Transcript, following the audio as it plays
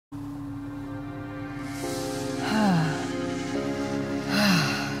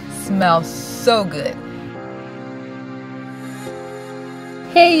smells so good.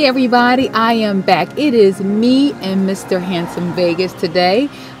 Hey everybody, I am back. It is me and Mr. Handsome Vegas today.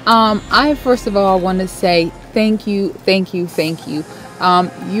 I first of all want to say thank you.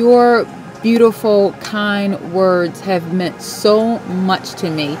 Your beautiful, kind words have meant so much to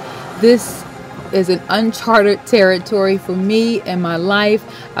me. This is an uncharted territory for me in my life.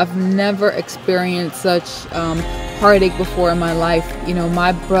 I've never experienced such heartache before in my life. You know,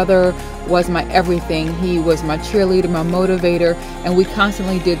 my brother was my everything. He was my cheerleader, my motivator, and we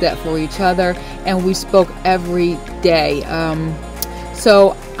constantly did that for each other, and we spoke every day.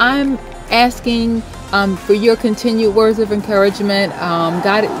 So I'm asking for your continued words of encouragement.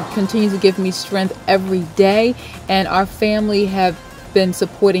 God continues to give me strength every day, and our family have been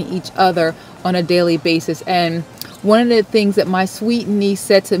supporting each other on a daily basis. And one of the things that my sweet niece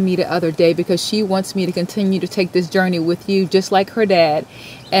said to me the other day, because she wants me to continue to take this journey with you just like her dad,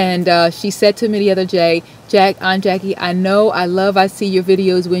 and she said to me the other day, Aunt Jackie, I see your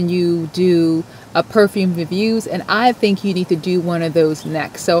videos when you do perfume reviews, and I think you need to do one of those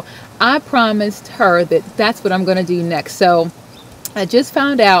next. So I promised her that that's what I'm going to do next. So I just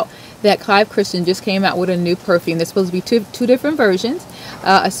found out that Clive Christian just came out with a new perfume. There's supposed to be two different versions,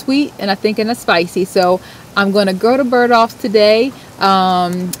 a sweet and I think a spicy. So I'm going to go to Bergdorf's today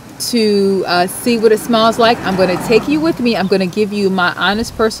to see what it smells like. I'm going to take you with me. I'm going to give you my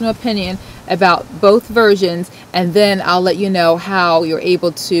honest personal opinion about both versions, and then I'll let you know how you're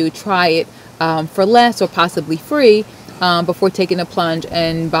able to try it for less or possibly free before taking a plunge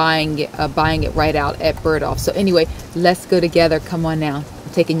and buying it right out at Bergdorf's. So anyway, let's go together. Come on now.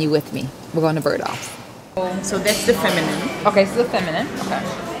 I'm taking you with me. We're going to Bergdorf's. So that's the feminine. Okay, so the feminine. Okay.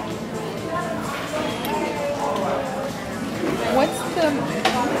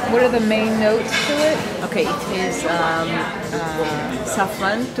 What are the main notes to it? Okay, it is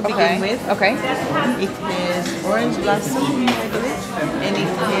saffron to begin with. Okay. It is orange blossom, I believe, and it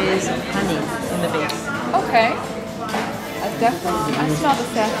is honey in the base. Okay. I smell the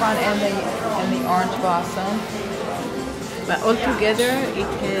saffron and the orange blossom. But altogether, it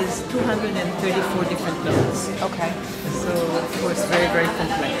has 234 different notes. Okay. So of course, very, very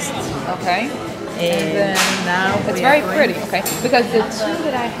complex. Okay. And then now it's very pretty. Okay. Because the two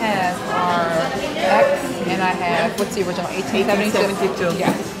that I have are X, and I have, what's the original? 1872.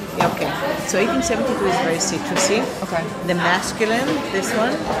 Yeah. Okay. So 1872 is very citrusy. Okay. The masculine, this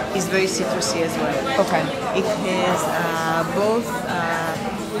one, is very citrusy as well. Okay. It has both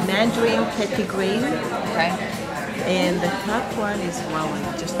mandarin, petitgrain. Okay. And the top one is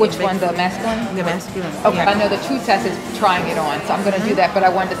just which one, the masculine? The masculine. Okay, yeah. I know the true test is trying it on, so I'm going to do that, but I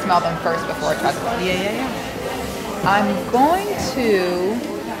wanted to smell them first before I try the one. Yeah. I'm going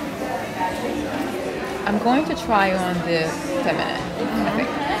to try on the feminine,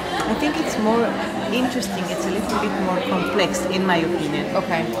 I think. It's more interesting. It's a little bit more complex, in my opinion.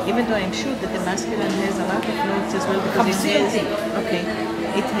 Okay. Even though I'm sure that the masculine has a lot of notes as well, because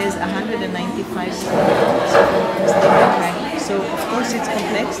it has 195 notes. Okay. So of course it's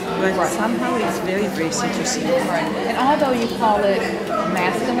complex, but somehow it's very, very citrusy. Right. And although you call it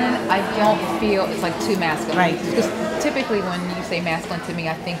masculine, I don't feel it's like too masculine. Right. Because typically when you say masculine to me,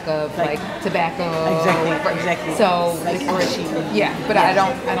 I think of like tobacco. Exactly. So like yeah, but I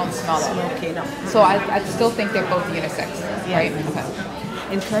don't smell that. Okay, no. So I still think they're both unisex, right? Okay.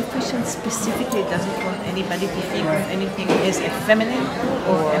 And Clive Christian specifically doesn't want anybody to think of anything as a feminine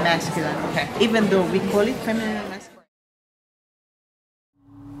or a masculine. Okay. Even though we call it feminine and masculine.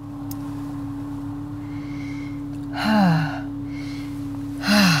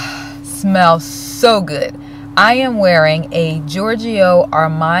 Smells so good. I am wearing a Giorgio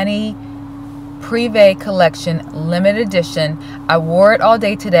Armani Prive collection limited edition. I wore it all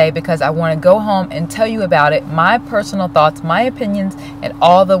day today because I want to go home and tell you about it, my personal thoughts, my opinions, and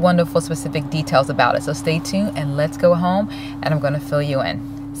all the wonderful specific details about it. So stay tuned and let's go home, and I'm going to fill you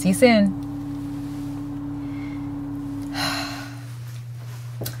in. See you soon.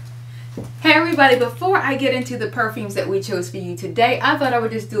 Hey everybody, before I get into the perfumes that we chose for you today, I thought I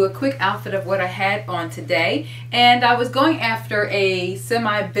would just do a quick outfit of what I had on today. And I was going after a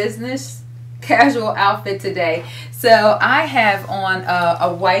semi-business casual outfit today. So I have on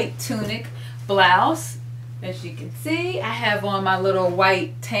a white tunic blouse. As you can see, I have on my little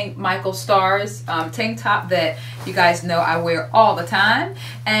white Michael Stars tank top that you guys know I wear all the time.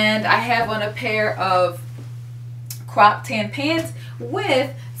 And I have on a pair of crop tan pants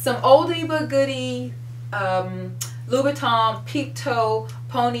with some oldie but goodie Louis Vuitton peep toe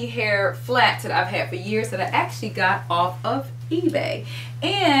pony hair flats that I've had for years that I actually got off of eBay.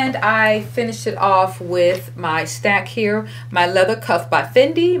 And I finished it off with my stack here, my leather cuff by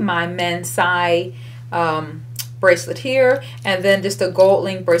Fendi, my Mansai bracelet here, and then just a gold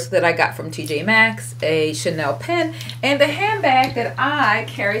link bracelet that I got from TJ Maxx, a Chanel pen, and the handbag that I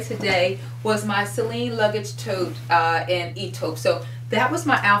carry today was my Celine luggage tote in E-taupe. So that was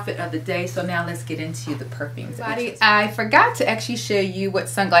my outfit of the day. So now let's get into the perfumes. I forgot to actually show you what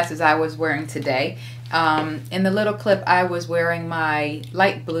sunglasses I was wearing today. In the little clip, I was wearing my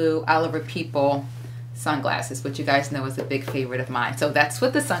light blue Oliver People sunglasses, which you guys know is a big favorite of mine. So that's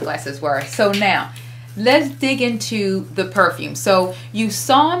what the sunglasses were. So now let's dig into the perfume. So you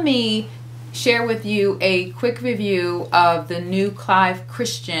saw me share with you a quick review of the new Clive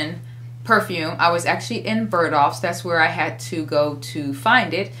Christian perfume. I was actually in Bergdorf's. That's where I had to go to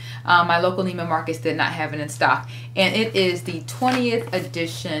find it. My local Neiman Marcus did not have it in stock. And it is the 20th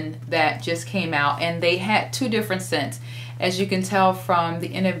edition that just came out. And they had two different scents. As you can tell from the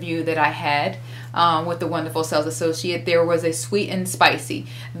interview that I had with the wonderful sales associate, there was a sweet and spicy.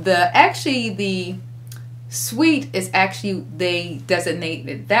 The sweet is actually, they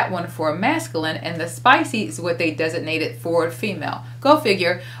designated that one for masculine, and the spicy is what they designated for female. Go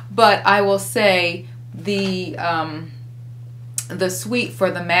figure. But I will say the sweet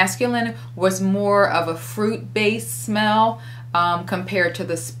for the masculine was more of a fruit-based smell compared to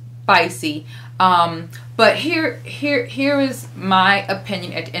the spicy. But here is my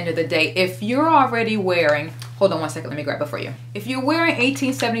opinion at the end of the day. If you're already wearing, hold on one second, let me grab it for you. If you're wearing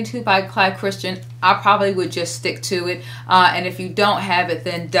 1872 by Clive Christian, I probably would just stick to it. And if you don't have it,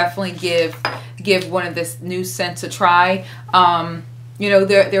 then definitely give one of this new scents a try. You know,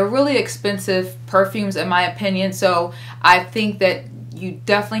 they're really expensive perfumes in my opinion. So I think that you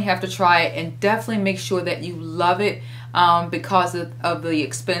definitely have to try it, and definitely make sure that you love it because of the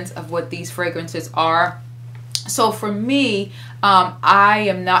expense of what these fragrances are. So for me, I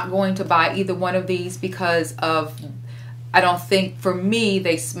am not going to buy either one of these because of, I don't think, for me,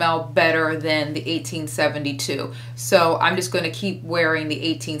 they smell better than the 1872. So I'm just going to keep wearing the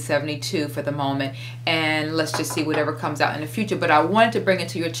 1872 for the moment, and let's just see whatever comes out in the future. But I wanted to bring it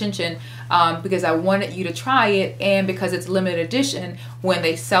to your attention because I wanted you to try it, and because it's limited edition. When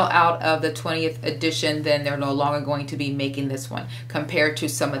they sell out of the 20th edition, then they're no longer going to be making this one, compared to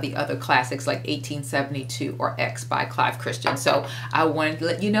some of the other classics like 1872 or X by Clive Christian. So I wanted to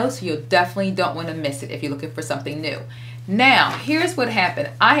let you know, so you definitely don't want to miss it if you're looking for something new. Now, here's what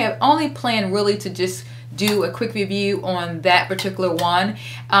happened. I have only planned really to just do a quick review on that particular one.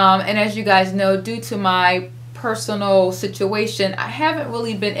 And as you guys know, due to my personal situation, I haven't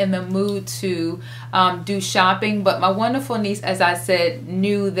really been in the mood to do shopping. But my wonderful niece, as I said,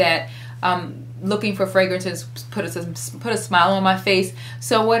 knew that looking for fragrances put a smile on my face.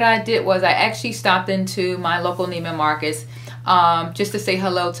 So what I did was I actually stopped into my local Neiman Marcus just to say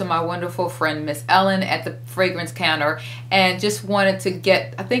hello to my wonderful friend Miss Ellen at the fragrance counter, and just wanted to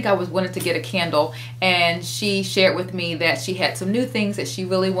get, wanted to get a candle, and she shared with me that she had some new things that she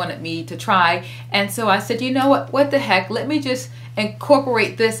really wanted me to try. And so I said, you know what the heck, let me just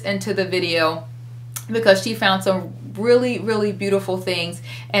incorporate this into the video, because she found some really beautiful things.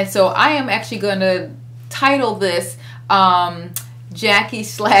 And so I am actually going to title this Jackie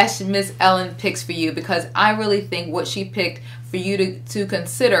 / Miss Ellen picks for you, because I really think what she picked for you to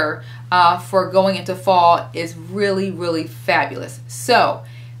consider for going into fall is really fabulous. So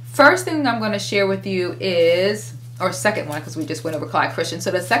first thing I'm going to share with you is, or second one, because we just went over Clive Christian.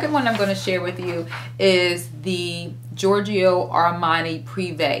 So the second one I'm going to share with you is the Giorgio Armani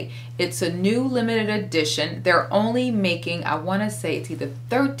Prive. It's a new limited edition. They're only making, I want to say it's either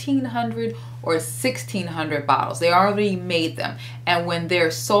 1,300 or 1,600 bottles. They already made them, and when they're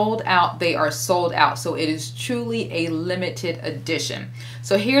sold out, they are sold out. So it is truly a limited edition.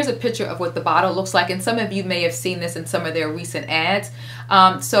 So here's a picture of what the bottle looks like, and some of you may have seen this in some of their recent ads.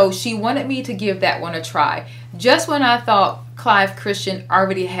 So she wanted me to give that one a try. Just when I thought Clive Christian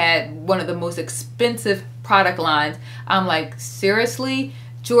already had one of the most expensive product lines, I'm like, seriously?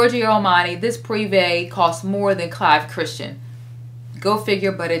 Giorgio Armani, this Prive costs more than Clive Christian. Go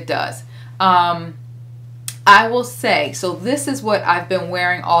figure, but it does. I will say, so this is what I've been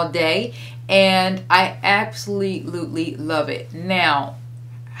wearing all day, and I absolutely love it. Now,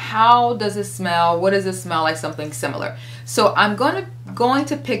 how does it smell? What does it smell like? Something similar. So I'm going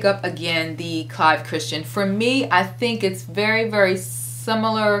to pick up again the Clive Christian. For me, I think it's very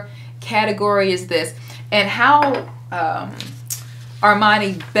similar category as this. And how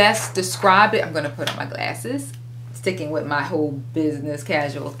Armani best described it, I'm going to put on my glasses, sticking with my whole business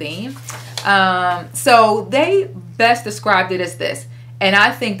casual theme. So they best described it as this. And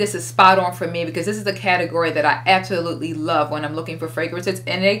I think this is spot on for me because this is the category that I absolutely love when I'm looking for fragrances.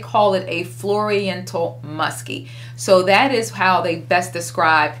 And they call it a Floriental Musky. So that is how they best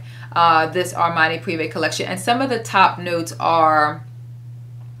describe this Armani Prive collection. And some of the top notes are,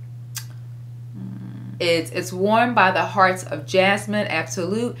 it's warmed by the hearts of jasmine,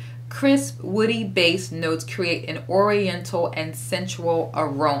 absolute. Crisp, woody base notes create an oriental and sensual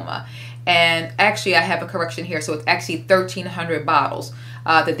aroma. And actually, I have a correction here. So it's actually 1,300 bottles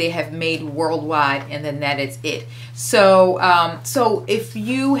that they have made worldwide, and then that is it. So, so if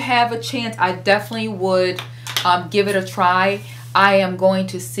you have a chance, I definitely would give it a try. I am going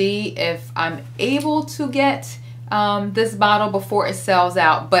to see if I'm able to get this bottle before it sells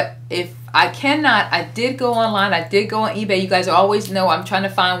out. But if I cannot, I did go online, I did go on eBay. You guys always know I'm trying to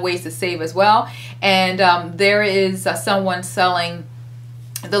find ways to save as well. And there is someone selling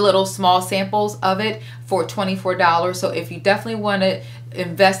the little small samples of it for $24. So if you definitely want to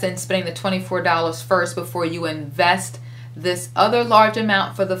invest in spending the $24 first before you invest this other large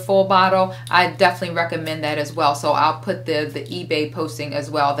amount for the full bottle, I definitely recommend that as well. So I'll put the eBay posting as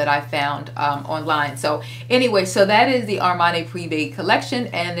well that I found online. So anyway, so that is the Armani Prive collection,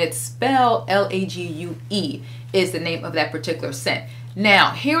 and it's spelled Lague is the name of that particular scent.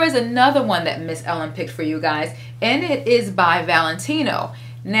 Now, here is another one that Miss Ellen picked for you guys, and it is by Valentino.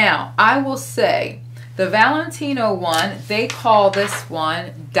 Now, I will say the Valentino one, they call this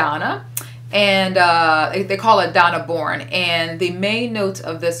one Donna. And they call it Donna Born. And the main notes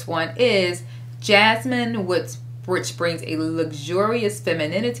of this one is jasmine, which brings a luxurious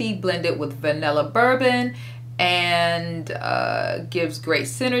femininity blended with vanilla bourbon, and gives great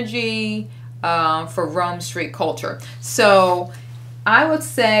synergy for Rome street culture. So I would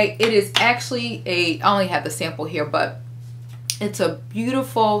say it is actually I only have the sample here, but it's a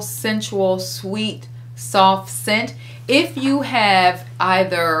beautiful, sensual, sweet, soft scent. If you have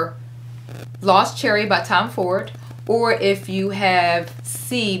either Lost Cherry by Tom Ford, or if you have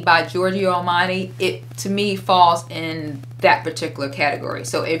C by Giorgio Armani, it to me falls in that particular category.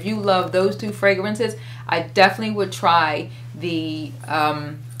 So if you love those two fragrances, I definitely would try the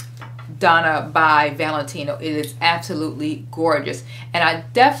Donna by Valentino. It is absolutely gorgeous, and I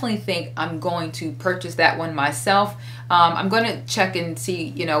definitely think I'm going to purchase that one myself. I'm going to check and see,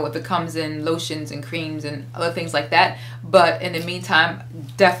 you know, if it comes in lotions and creams and other things like that. But in the meantime,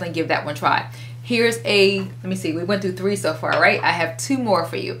 definitely give that one a try. Here's let me see, we went through 3 so far, right? I have 2 more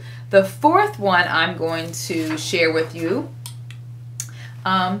for you. The 4th one I'm going to share with you.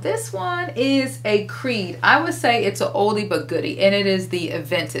 This one is a Creed. I would say it's an oldie but goodie, and it is the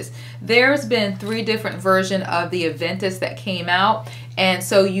Aventus. There's been 3 different versions of the Aventus that came out, and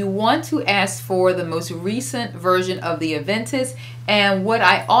so you want to ask for the most recent version of the Aventus. And what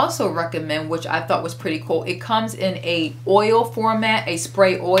I also recommend, which I thought was pretty cool, it comes in a oil format, a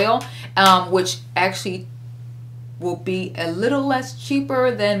spray oil, which actually will be a little less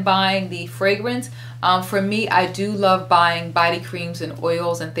cheaper than buying the fragrance. For me, I do love buying body creams and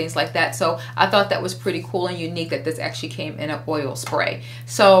oils and things like that. So I thought that was pretty cool and unique that this actually came in an oil spray.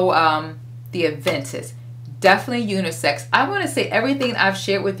 So the Aventus, definitely unisex. I want to say everything I've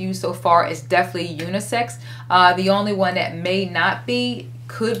shared with you so far is definitely unisex. The only one that may not be,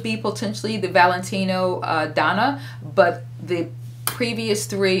 could be potentially the Valentino Donna, but the previous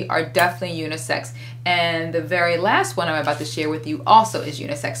 3 are definitely unisex, and the very last one I'm about to share with you also is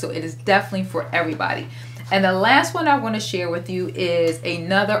unisex, so it is definitely for everybody. And the last one I want to share with you is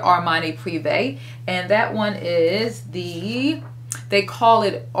another Armani Prive, and that one is they call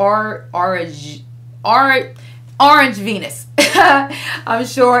it Orange Venus. I'm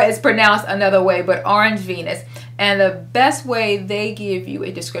sure it's pronounced another way, but Orange Venus. And the best way they give you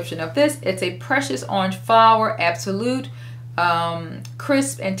a description of this, it's a precious orange flower, absolute,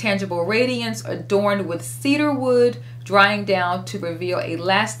 crisp and tangible radiance adorned with cedar wood, drying down to reveal a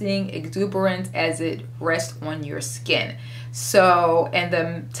lasting exuberance as it rests on your skin. So, and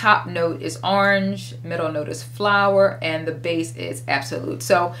the top note is orange, middle note is flower, and the base is absolute.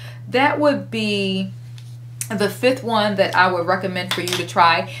 So that would be the 5th one that I would recommend for you to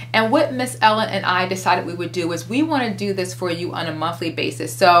try. And what Miss Ellen and I decided we would do is we want to do this for you on a monthly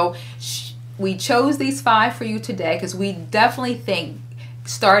basis. So we chose these 5 for you today because we definitely think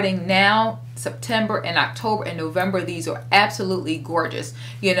starting now, September and October and November, these are absolutely gorgeous.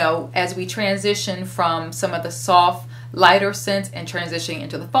 You know, as we transition from some of the soft, lighter scents and transitioning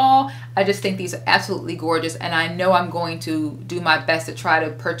into the fall, I just think these are absolutely gorgeous, and I know I'm going to do my best to try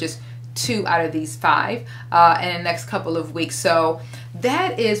to purchase 2 out of these 5 in the next couple of weeks. So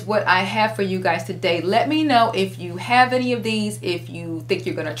that is what I have for you guys today. Let me know if you have any of these, if you think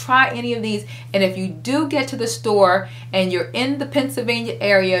you're going to try any of these, and if you do get to the store and you're in the Pennsylvania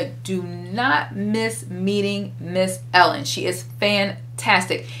area, do not miss meeting Miss Ellen. She is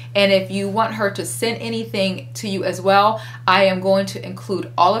fantastic. And if you want her to send anything to you as well, I am going to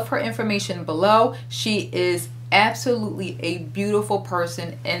include all of her information below. She is absolutely a beautiful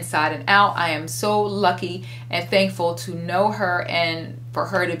person inside and out. I am so lucky and thankful to know her and for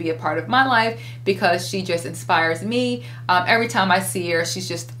her to be a part of my life, because she just inspires me. Every time I see her, she's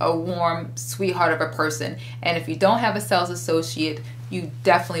just a warm sweetheart of a person. And if you don't have a sales associate, you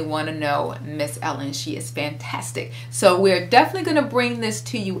definitely want to know Miss Ellen. She is fantastic. So we're definitely going to bring this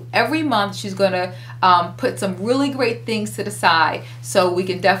to you every month. She's going to put some really great things to the side, so we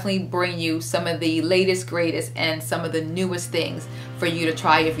can definitely bring you some of the latest, greatest, and some of the newest things for you to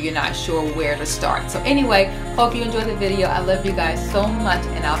try if you're not sure where to start. So anyway, hope you enjoyed the video. I love you guys so much,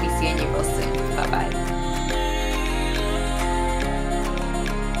 and I'll be seeing you real soon. Bye-bye.